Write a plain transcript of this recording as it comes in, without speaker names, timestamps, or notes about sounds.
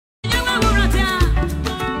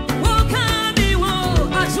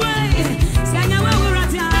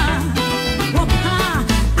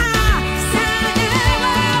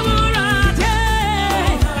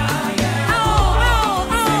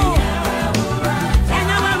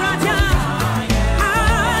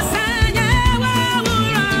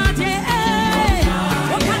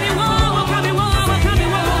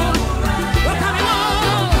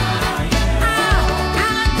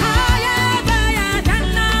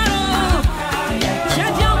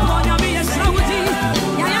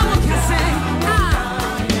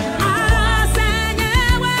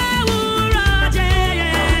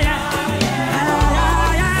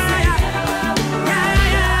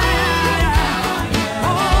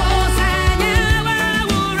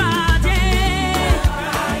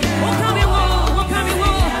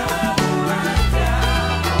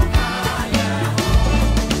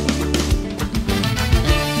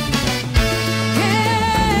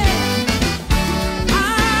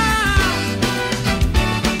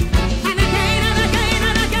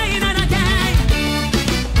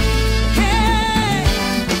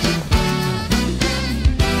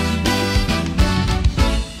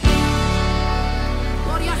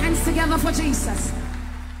together for Jesus.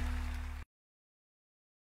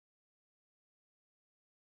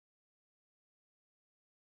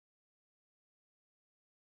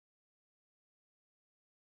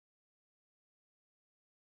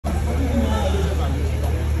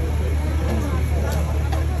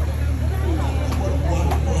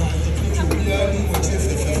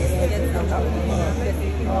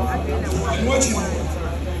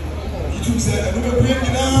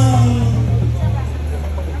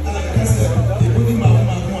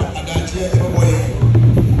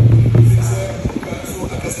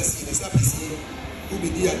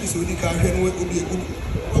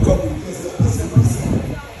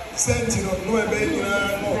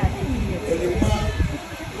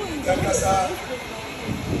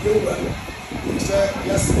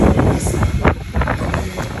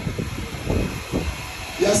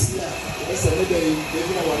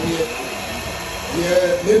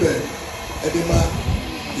 Mabel, Edema,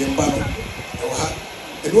 Yembano, Oha,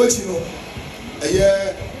 and what you know, a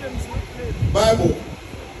Bible,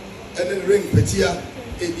 and then ring Petia,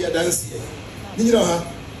 Abia dance here. You know,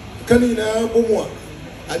 can you know, Bomoa?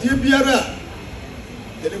 I did Biara,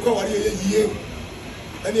 then you call what you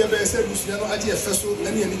and you have said, Luciano, I did a festival,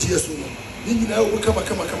 and you need to assume. You know, come.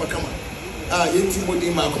 Ah, you think what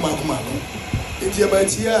you come. If you're by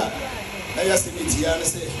Tia, I asked me Tia and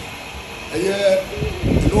say,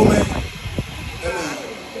 no man,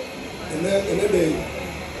 and a day,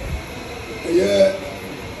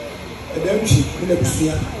 a damn sheep in a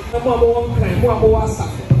Busia.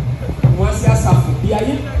 Once I suffer, the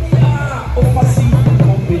idea of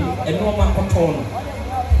a normal control.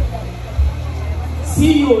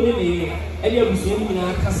 See you only, and you're in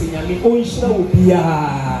our cousin, and the own show be a.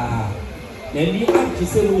 Then the act is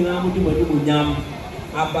saying, we are moving with Yam,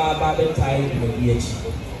 Abba, the time in the beach.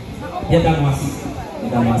 Yadamasi,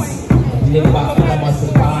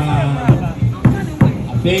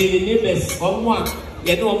 Bay neighbors, or one,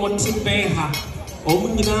 you know what to pay her.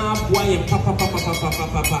 Omina, boy, papa,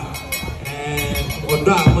 or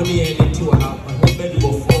drop money and into a house, bed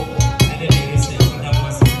before, and then there is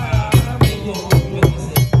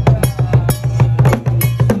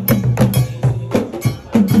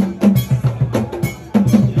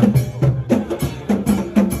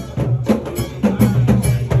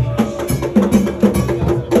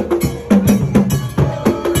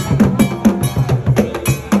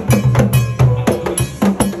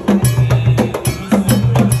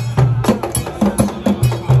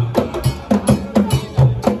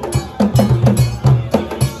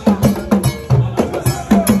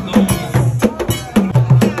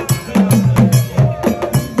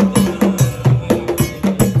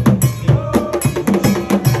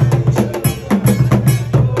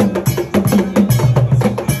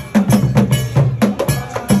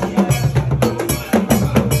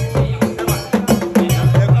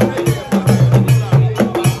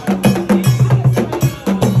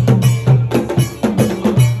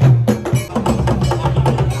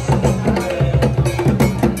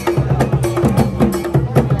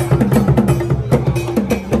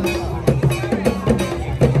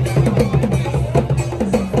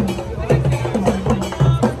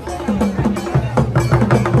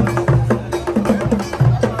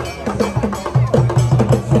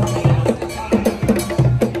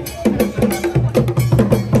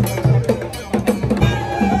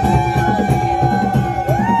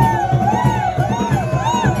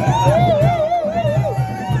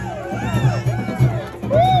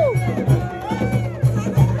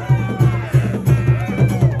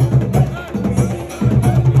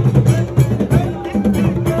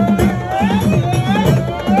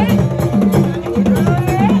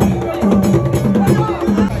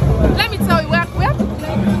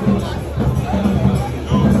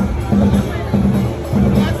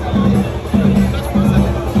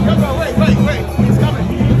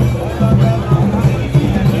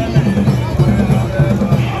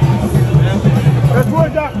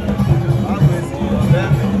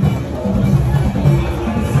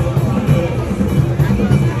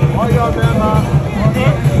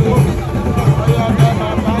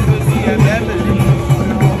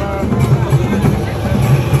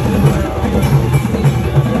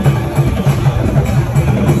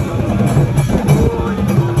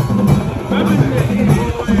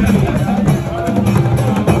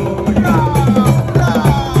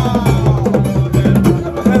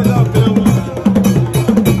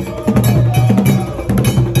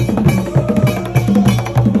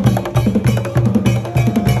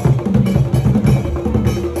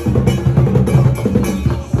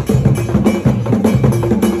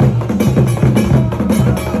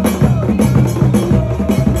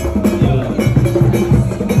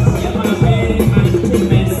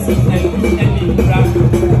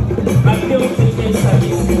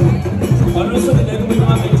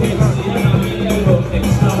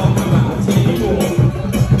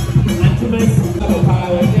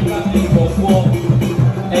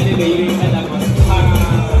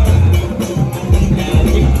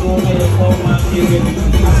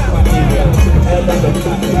Elder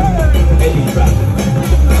Doctor Eddie Pratt.